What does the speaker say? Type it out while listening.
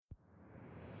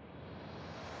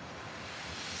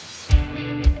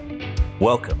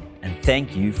Welcome and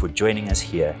thank you for joining us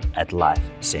here at Life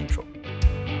Central.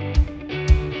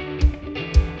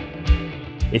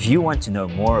 If you want to know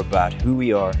more about who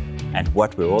we are and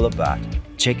what we're all about,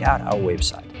 check out our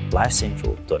website,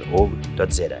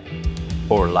 lifecentral.org.za,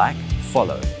 or like,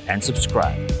 follow, and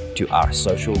subscribe to our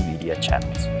social media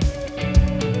channels.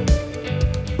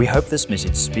 We hope this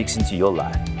message speaks into your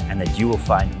life and that you will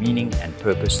find meaning and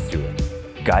purpose through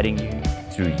it, guiding you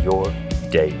through your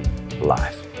daily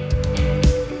life.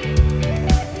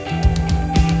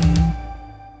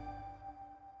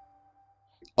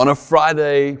 On a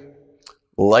Friday,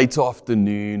 late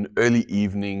afternoon, early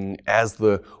evening, as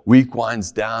the week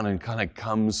winds down and kind of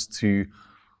comes to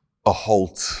a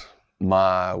halt,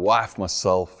 my wife,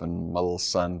 myself, and my little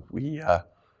son, we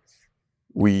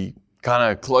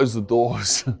kind of close the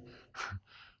doors,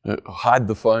 hide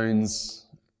the phones,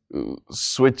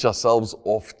 switch ourselves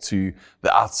off to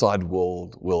the outside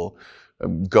world. We'll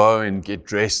go and get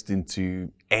dressed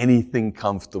into anything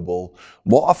comfortable.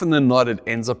 More often than not, it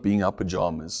ends up being our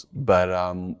pajamas, but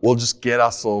we'll just get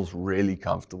ourselves really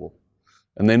comfortable.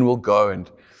 And then we'll go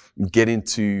and get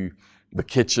into the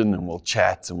kitchen and we'll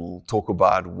chat and we'll talk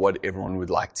about what everyone would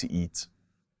like to eat.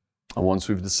 And once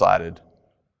we've decided,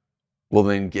 we'll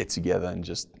then get together and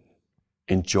just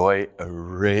enjoy a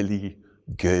really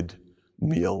good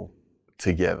meal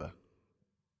together.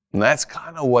 And that's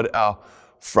kind of what our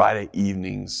Friday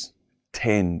evenings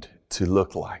tend to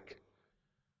look like.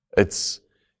 It's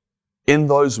in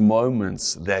those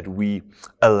moments that we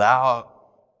allow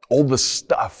all the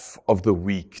stuff of the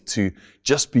week to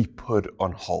just be put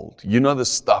on hold. You know the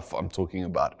stuff I'm talking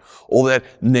about. All that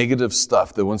negative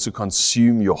stuff that wants to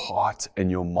consume your heart and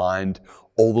your mind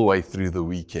all the way through the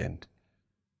weekend.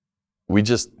 We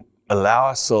just allow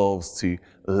ourselves to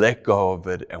let go of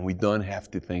it and we don't have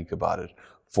to think about it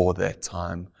for that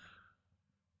time.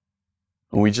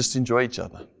 And we just enjoy each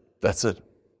other. That's it.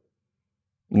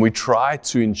 And we try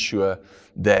to ensure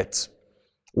that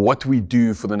what we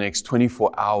do for the next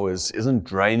 24 hours isn't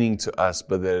draining to us,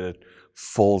 but that it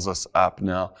fills us up.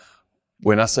 Now,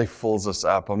 when I say fills us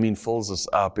up, I mean fills us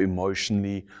up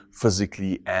emotionally,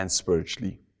 physically, and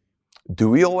spiritually. Do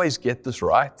we always get this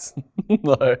right?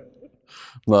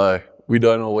 No, we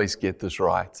don't always get this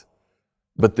right.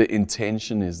 But the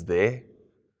intention is there.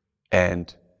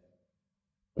 And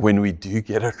when we do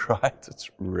get it right, it's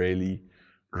really,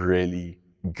 really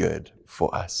good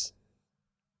for us.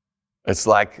 It's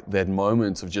like that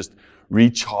moment of just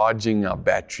recharging our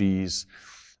batteries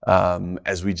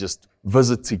as we just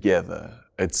visit together.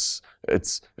 It's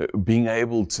being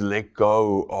able to let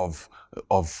go of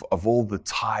all the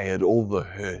tired, all the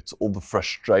hurt, all the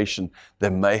frustration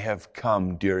that may have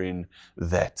come during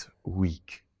that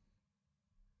week.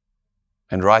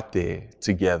 And right there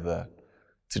together,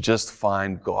 to just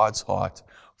find God's heart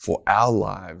for our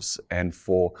lives and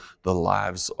for the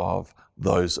lives of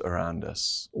those around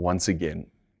us, once again,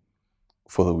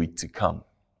 for the week to come.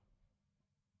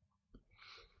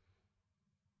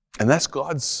 And that's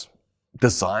God's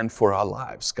design for our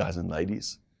lives, guys and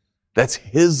ladies. That's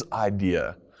His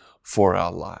idea for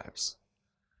our lives.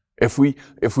 If we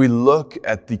look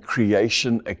at the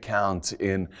creation account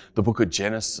in the book of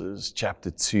Genesis,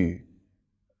 chapter 2,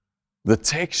 the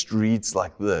text reads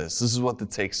like this. This is what the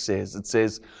text says. It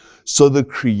says, "So the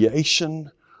creation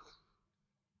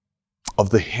of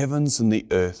the heavens and the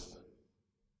earth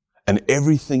and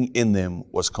everything in them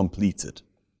was completed.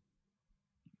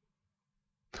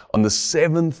 On the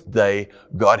seventh day,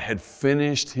 God had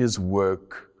finished His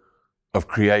work of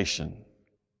creation.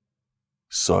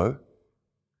 So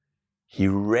He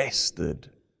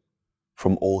rested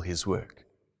from all His work.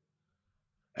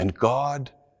 And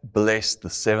God blessed the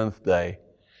seventh day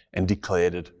and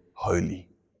declared it holy,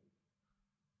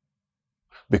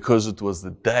 because it was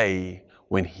the day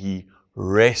when He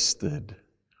rested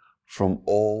from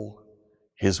all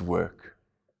His work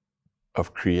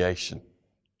of creation."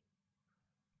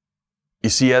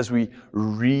 You see, as we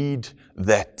read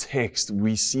that text,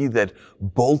 we see that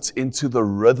built into the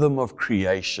rhythm of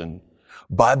creation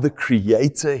by the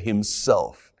Creator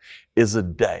Himself is a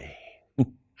day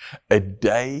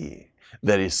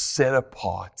that is set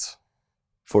apart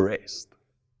for rest.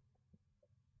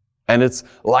 And it's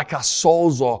like our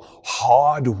souls are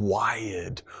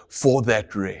hardwired for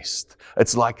that rest.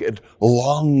 It's like it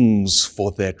longs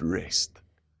for that rest.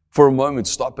 For a moment,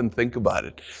 stop and think about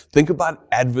it. Think about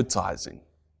advertising.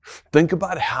 Think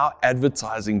about how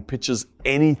advertising pitches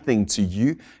anything to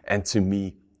you and to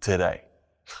me today.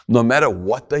 No matter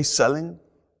what they're selling,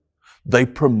 they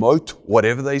promote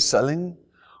whatever they're selling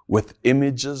with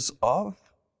images of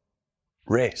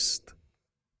rest.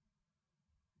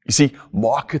 You see,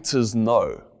 marketers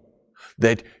know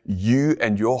that you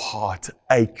and your heart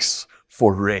aches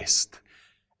for rest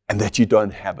and that you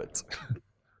don't have it.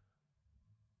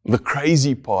 The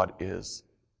crazy part is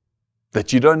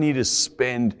that you don't need to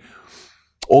spend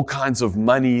all kinds of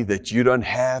money that you don't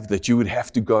have, that you would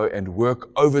have to go and work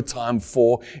overtime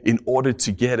for in order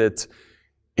to get it,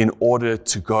 in order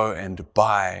to go and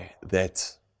buy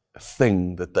that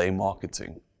thing that they're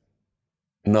marketing.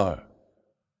 No,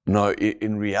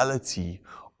 in reality,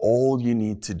 all you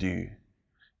need to do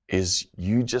is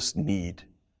you just need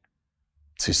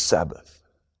to Sabbath.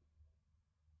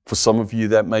 For some of you,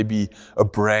 that may be a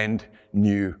brand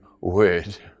new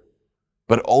word.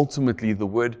 But ultimately, the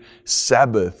word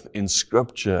Sabbath in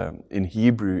Scripture, in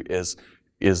Hebrew, is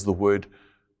the word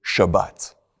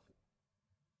Shabbat.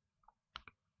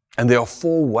 And there are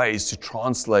 4 ways to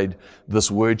translate this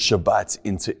word Shabbat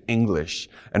into English.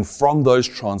 And from those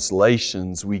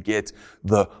translations, we get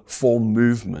the 4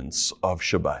 movements of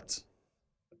Shabbat.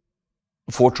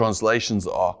 The 4 translations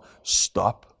are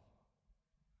stop,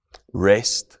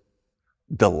 rest,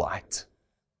 delight,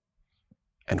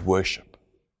 and worship.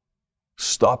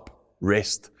 Stop,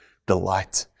 rest,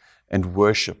 delight, and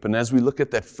worship. And as we look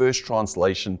at that first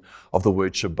translation of the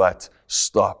word Shabbat,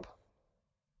 stop.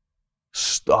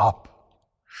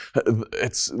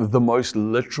 It's the most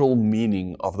literal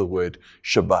meaning of the word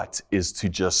Shabbat is to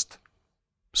just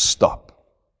stop.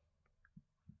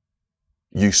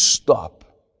 You stop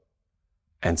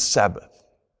and Sabbath.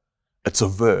 It's a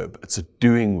verb. It's a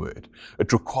doing word.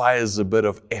 It requires a bit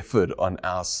of effort on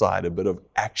our side, a bit of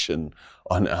action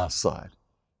on our side.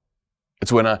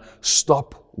 It's when I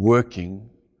stop working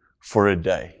for a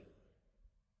day.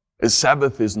 A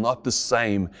Sabbath is not the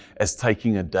same as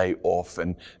taking a day off.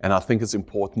 And I think it's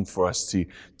important for us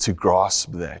to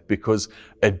grasp that, because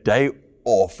a day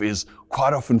off is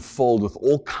quite often filled with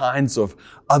all kinds of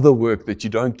other work that you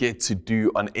don't get to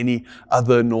do on any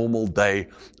other normal day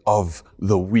of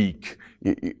the week.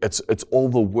 It's all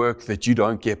the work that you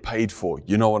don't get paid for.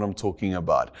 You know what I'm talking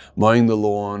about. Mowing the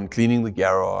lawn, cleaning the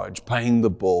garage, paying the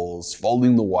bills,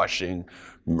 folding the washing,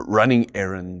 running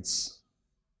errands.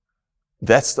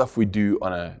 That stuff we do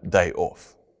on a day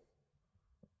off.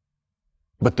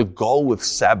 But the goal with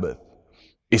Sabbath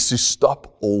is to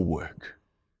stop all work.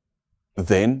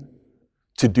 Then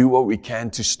to do what we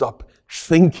can to stop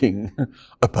thinking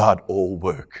about all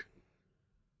work.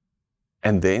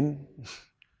 And then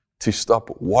to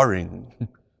stop worrying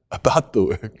about the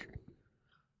work.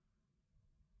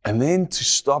 And then to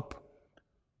stop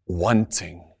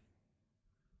wanting.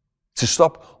 To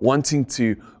stop wanting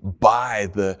to buy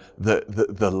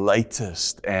the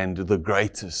latest and the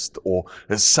greatest, or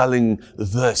selling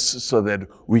this so that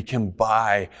we can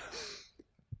buy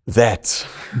that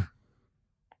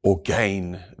or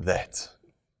gain that.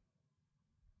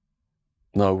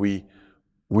 No,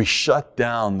 we shut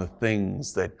down the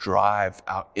things that drive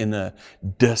our inner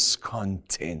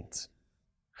discontent.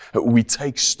 We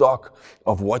take stock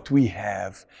of what we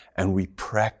have and we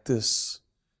practice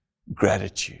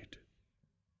gratitude.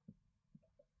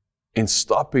 In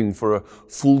stopping for a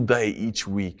full day each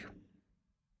week,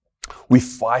 we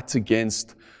fight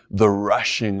against the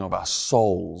rushing of our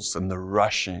souls and the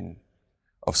rushing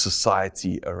of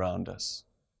society around us.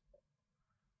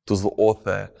 It was the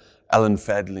author, Alan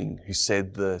Fadling, who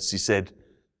said this. He said,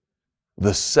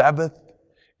 "The Sabbath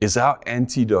is our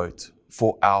antidote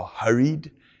for our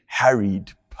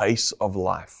harried pace of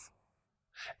life.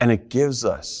 And it gives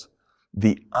us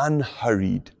the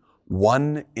unhurried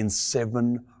 1 in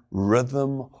 7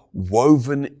 rhythm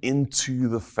woven into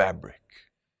the fabric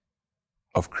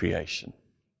of creation."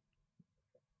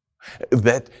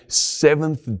 That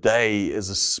 7th day is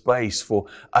a space for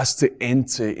us to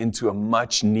enter into a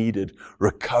much needed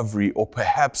recovery, or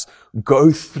perhaps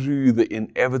go through the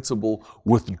inevitable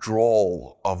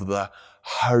withdrawal of the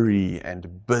hurry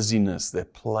and busyness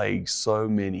that plagues so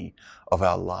many of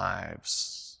our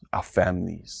lives, our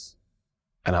families,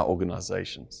 and our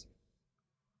organizations.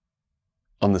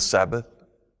 On the Sabbath,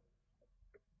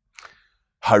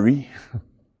 hurry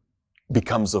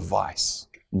becomes a vice,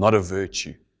 not a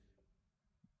virtue,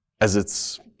 as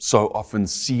it's so often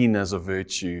seen as a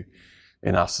virtue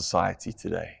in our society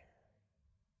today.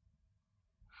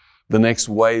 The next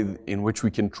way in which we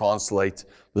can translate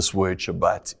this word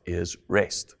Shabbat is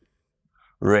rest.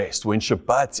 Rest. When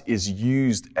Shabbat is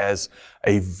used as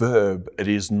a verb, it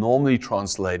is normally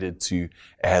translated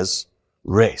as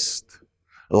rest.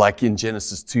 Like in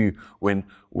Genesis 2, when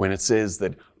it says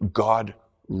that God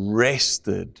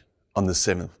rested on the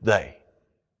 7th day.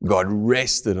 God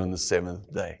rested on the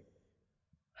 7th day.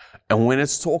 And when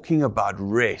it's talking about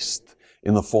rest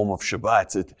in the form of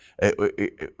Shabbat,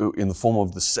 in the form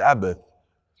of the Sabbath,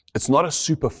 It's not a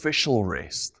superficial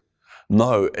rest.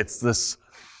 No, it's this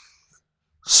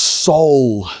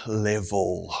soul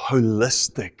level,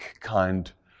 holistic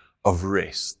kind of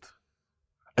rest.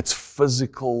 It's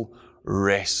physical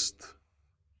rest,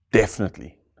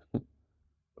 definitely.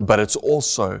 But it's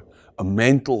also a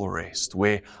mental rest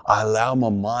where I allow my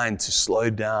mind to slow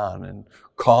down and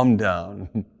calm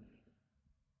down.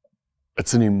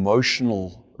 It's an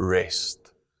emotional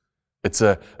rest. It's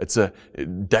a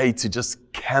day to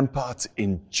just camp out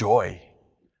in joy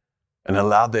and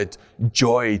allow that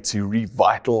joy to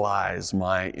revitalize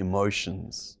my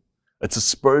emotions. It's a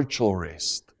spiritual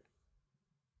rest.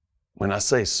 When I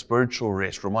say spiritual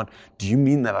rest, Ramon, do you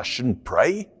mean that I shouldn't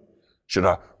pray? Should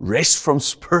I rest from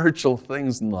spiritual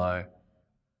things? No.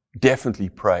 Definitely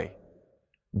pray.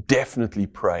 Definitely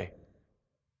pray.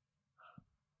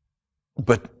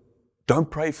 But don't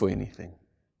pray for anything.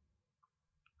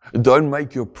 Don't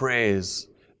make your prayers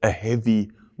a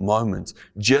heavy moment.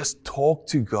 Just talk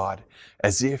to God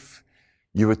as if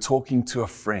you were talking to a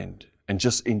friend and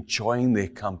just enjoying their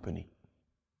company.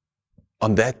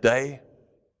 On that day,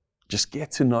 just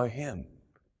get to know Him.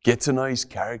 Get to know His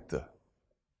character.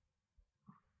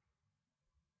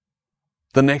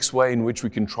 The next way in which we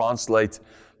can translate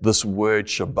this word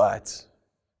Shabbat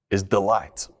is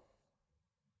delight.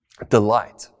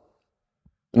 Delight.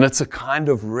 And it's a kind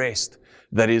of rest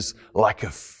that is like a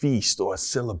feast or a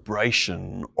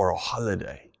celebration or a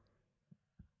holiday.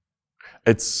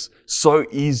 It's so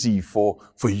easy for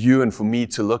you and for me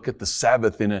to look at the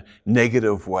Sabbath in a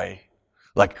negative way.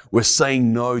 Like we're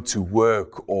saying no to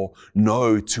work or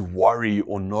no to worry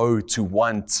or no to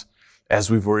want,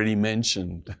 as we've already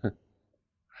mentioned.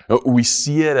 We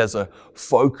see it as a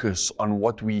focus on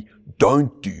what we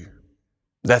don't do.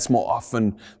 That's more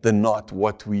often than not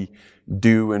what we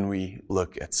do when we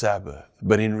look at Sabbath.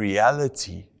 But in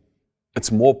reality,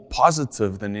 it's more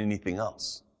positive than anything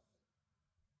else.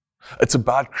 It's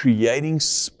about creating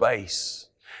space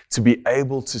to be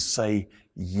able to say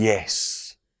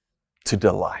yes to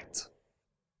delight.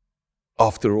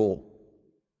 After all,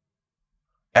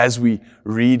 as we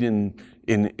read in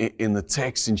the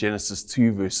text in Genesis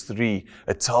 2 verse 3,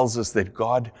 it tells us that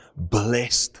God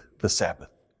blessed the Sabbath.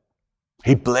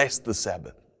 He blessed the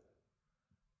Sabbath.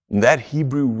 And that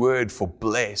Hebrew word for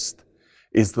blessed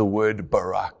is the word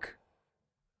barak.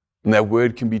 And that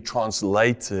word can be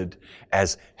translated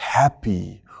as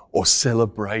happy or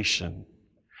celebration.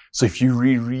 So if you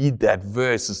reread that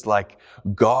verse, it's like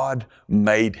God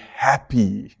made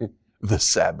happy the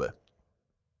Sabbath.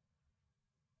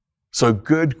 So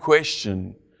good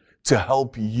question to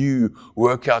help you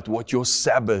work out what your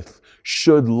Sabbath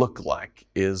should look like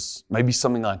is maybe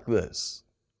something like this.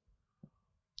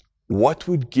 What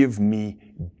would give me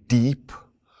deep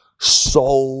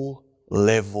soul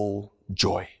level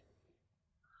joy?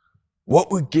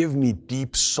 What would give me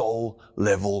deep soul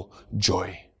level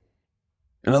joy?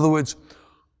 In other words,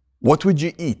 what would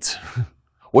you eat?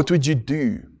 What would you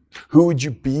do? Who would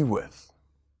you be with?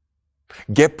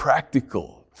 Get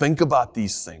practical. Think about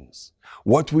these things.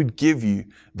 What would give you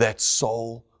that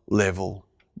soul level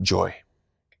joy?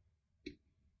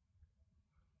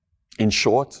 In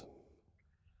short,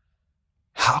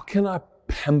 how can I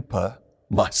pamper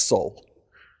my soul?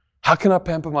 How can I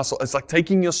pamper my soul? It's like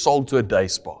taking your soul to a day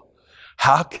spa.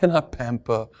 How can I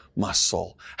pamper my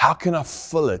soul? How can I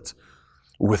fill it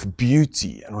with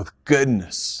beauty and with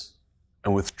goodness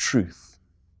and with truth?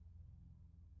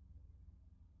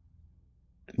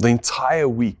 The entire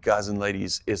week, guys and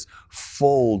ladies, is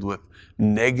filled with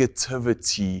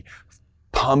negativity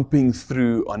pumping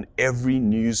through on every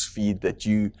news feed that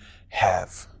you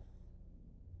have.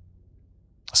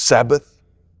 Sabbath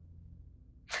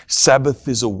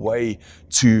is a way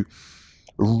to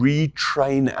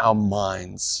retrain our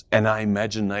minds and our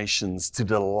imaginations to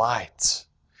delight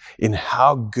in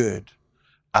how good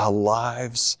our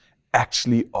lives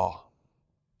actually are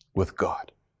with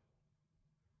God.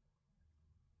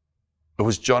 It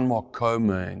was John Mark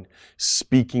Comer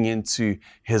speaking into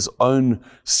his own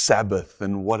Sabbath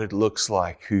and what it looks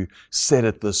like, who said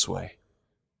it this way.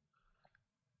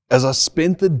 As I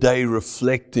spent the day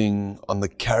reflecting on the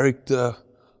character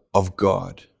of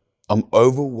God, I'm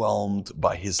overwhelmed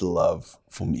by His love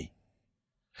for me.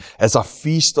 As I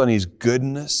feast on His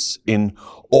goodness in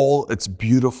all its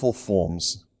beautiful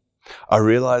forms, I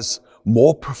realize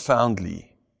more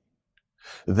profoundly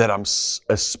that I'm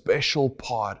a special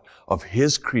part of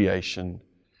His creation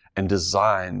and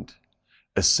designed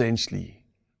essentially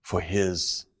for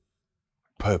His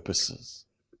purposes.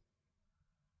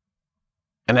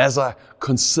 And as I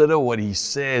consider what he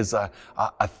says,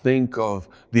 I think of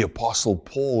the Apostle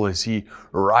Paul as he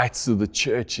writes to the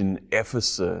church in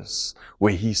Ephesus,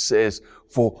 where he says,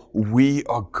 "For we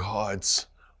are God's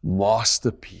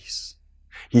masterpiece.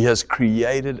 He has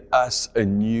created us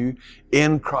anew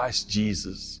in Christ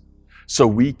Jesus, so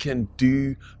we can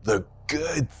do the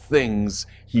good things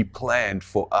he planned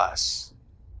for us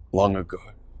long ago."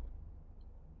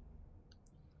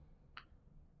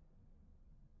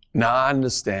 Now I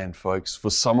understand, folks, for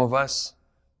some of us,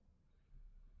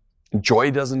 joy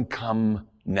doesn't come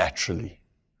naturally.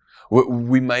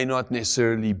 We may not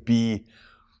necessarily be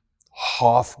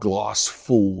half glass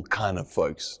full kind of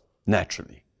folks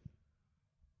naturally.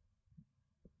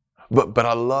 But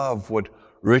I love what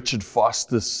Richard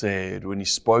Foster said when he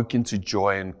spoke into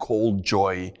joy and called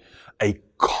joy a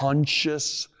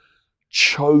conscious,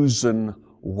 chosen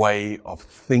way of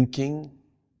thinking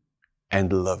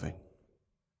and living.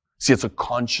 See, it's a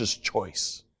conscious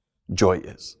choice, joy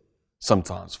is,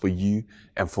 sometimes for you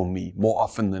and for me, more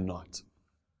often than not.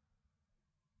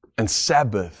 And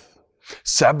Sabbath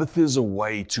is a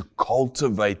way to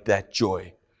cultivate that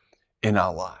joy in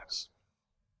our lives.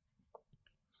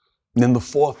 And then the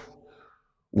fourth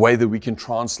way that we can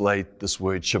translate this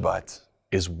word Shabbat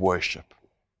is worship.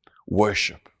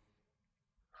 Worship.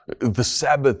 The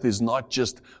Sabbath is not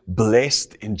just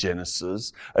blessed in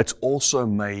Genesis, it's also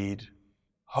made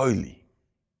holy.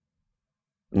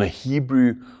 And a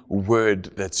Hebrew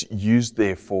word that's used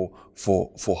there for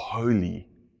holy,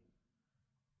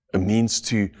 it means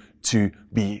to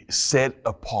be set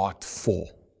apart for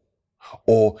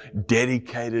or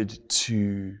dedicated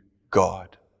to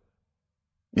God.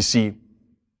 You see,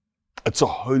 it's a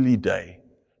holy day,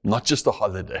 not just a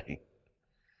holiday.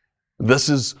 This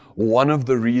is one of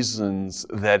the reasons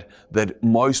that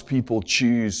most people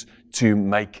choose to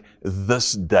make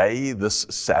this day, this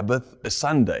Sabbath, a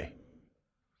Sunday.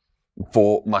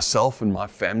 For myself and my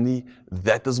family,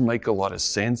 that doesn't make a lot of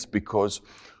sense because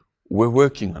we're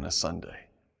working on a Sunday.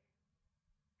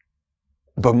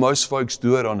 But most folks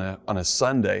do it on a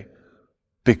Sunday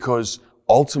because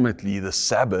ultimately the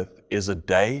Sabbath is a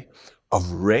day of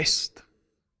rest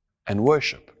and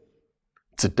worship.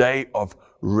 It's a day of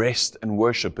rest and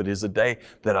worship. It is a day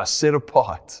that I set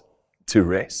apart to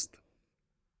rest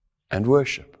and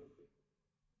worship.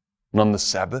 And on the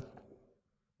Sabbath,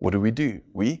 what do?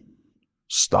 We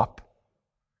stop,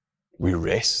 we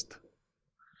rest,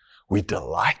 we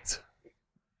delight,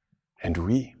 and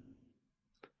we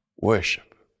worship.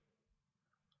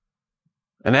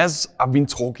 And as I've been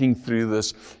talking through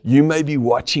this, you may be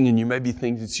watching and you may be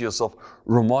thinking to yourself,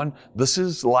 Ramon, this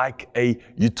is like a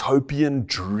utopian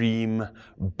dream,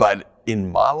 but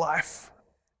in my life,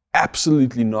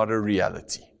 absolutely not a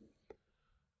reality.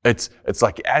 It's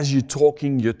like as you're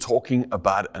talking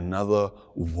about another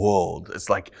world. It's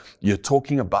like you're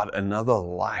talking about another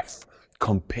life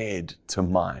compared to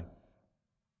mine.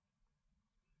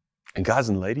 And guys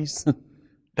and ladies,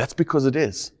 that's because it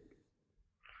is.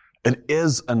 It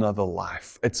is another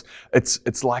life.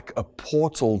 It's like a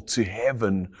portal to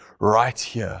heaven right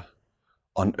here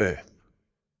on earth.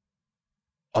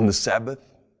 On the Sabbath,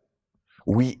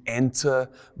 we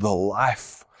enter the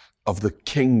life of the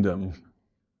kingdom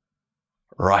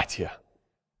right here.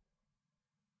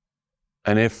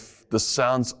 And if this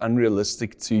sounds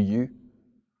unrealistic to you,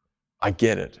 I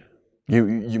get it.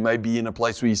 You may be in a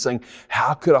place where you're saying,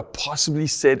 how could I possibly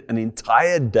set an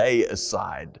entire day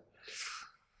aside?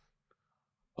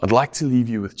 I'd like to leave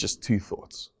you with just two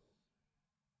thoughts.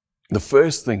 The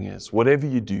first thing is, whatever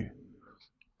you do,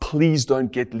 please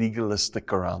don't get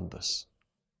legalistic around this.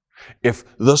 If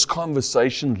this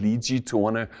conversation leads you to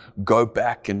want to go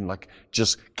back and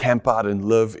just camp out and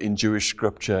live in Jewish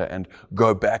scripture and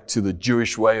go back to the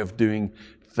Jewish way of doing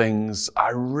things, I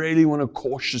really want to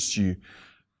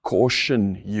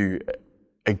caution you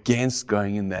against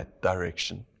going in that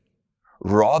direction.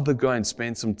 Rather go and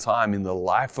spend some time in the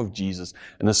life of Jesus,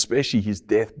 and especially his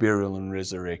death, burial, and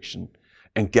resurrection,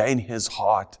 and gain his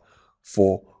heart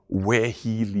for where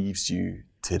he leaves you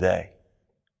today.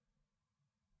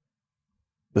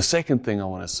 The second thing I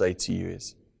want to say to you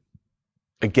is,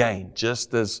 again,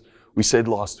 just as we said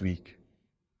last week,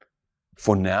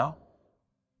 for now,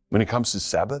 when it comes to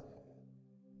Sabbath,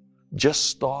 just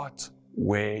start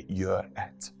where you're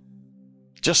at.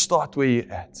 Just start where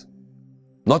you're at.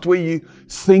 Not where you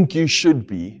think you should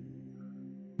be,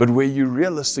 but where you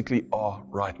realistically are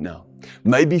right now.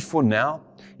 Maybe for now,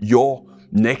 your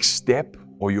next step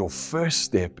or your first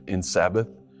step in Sabbath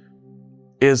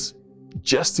is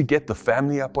just to get the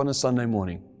family up on a Sunday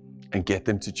morning and get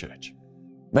them to church.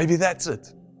 Maybe that's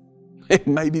it.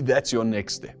 Maybe that's your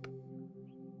next step.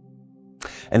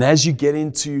 And as you get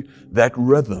into that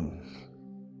rhythm,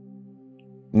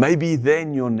 maybe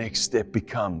then your next step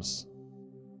becomes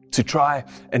to try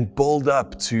and build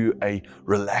up to a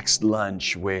relaxed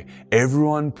lunch where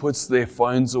everyone puts their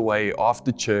phones away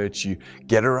after church, you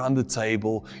get around the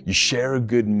table, you share a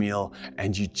good meal,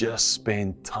 and you just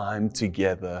spend time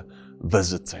together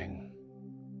visiting.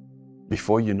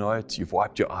 Before you know it, you've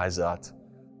wiped your eyes out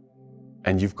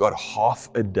and you've got half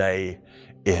a day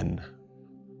in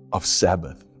of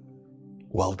Sabbath.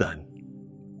 Well done.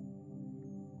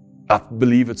 I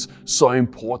believe it's so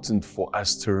important for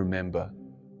us to remember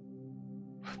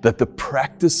that the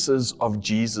practices of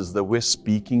Jesus that we're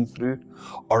speaking through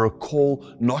are a call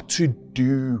not to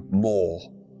do more,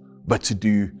 but to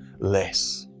do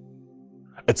less.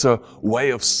 It's a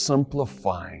way of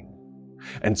simplifying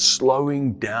and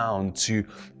slowing down to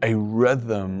a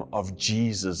rhythm of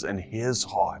Jesus and His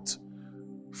heart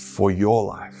for your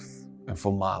life and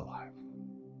for my life.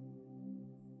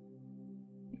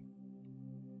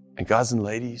 And guys and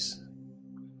ladies,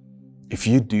 if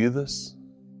you do this,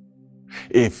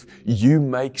 if you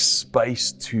make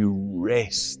space to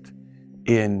rest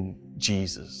in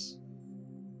Jesus,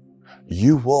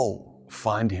 you will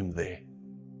find Him there.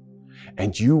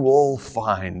 And you will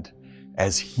find,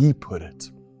 as He put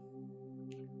it,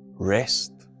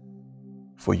 rest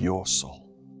for your soul.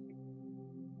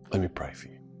 Let me pray for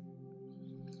you.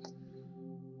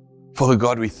 Father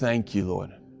God, we thank you,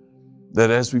 Lord, that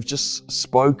as we've just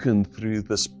spoken through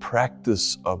this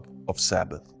practice of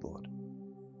Sabbath,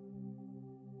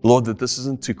 Lord, that this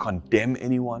isn't to condemn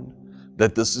anyone,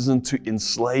 that this isn't to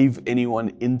enslave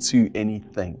anyone into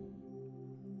anything.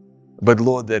 But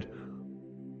Lord, that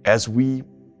as we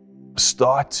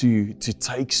start to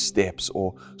take steps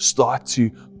or start to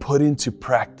put into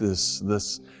practice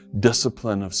this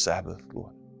discipline of Sabbath,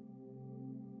 Lord,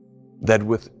 that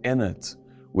within it,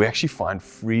 we actually find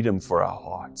freedom for our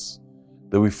hearts,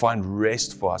 that we find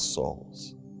rest for our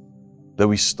souls, that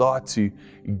we start to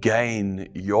gain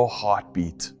your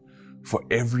heartbeat for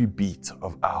every beat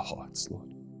of our hearts, Lord.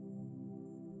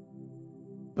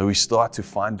 That we start to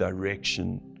find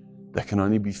direction that can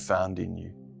only be found in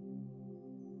you.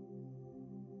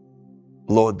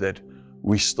 Lord, that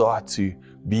we start to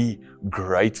be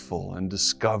grateful and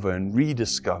discover and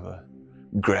rediscover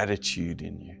gratitude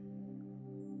in you.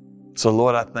 So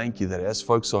Lord, I thank you that as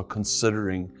folks are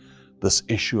considering this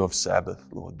issue of Sabbath,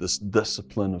 Lord, this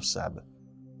discipline of Sabbath,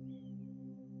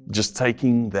 just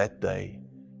taking that day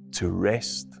to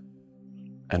rest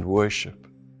and worship,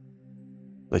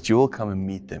 that you will come and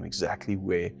meet them exactly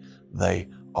where they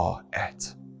are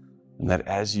at. And that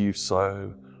as you've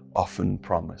so often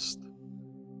promised,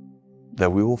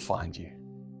 that we will find you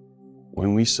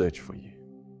when we search for you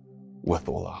with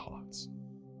all our hearts,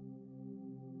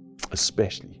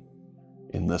 especially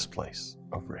in this place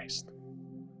of rest.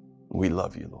 We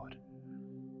love you, Lord.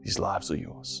 These lives are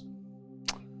yours.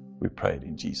 We pray it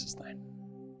in Jesus' name.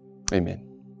 Amen.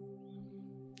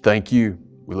 Thank you.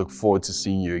 We look forward to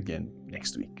seeing you again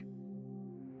next week.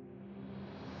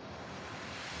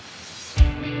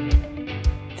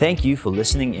 Thank you for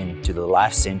listening in to the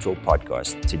Life Central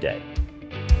podcast today.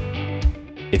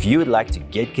 If you would like to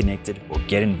get connected or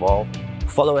get involved,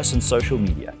 follow us on social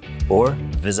media or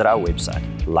visit our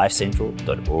website,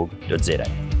 lifecentral.org.za.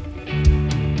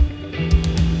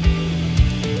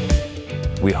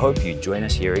 We hope you join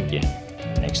us here again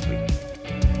next week.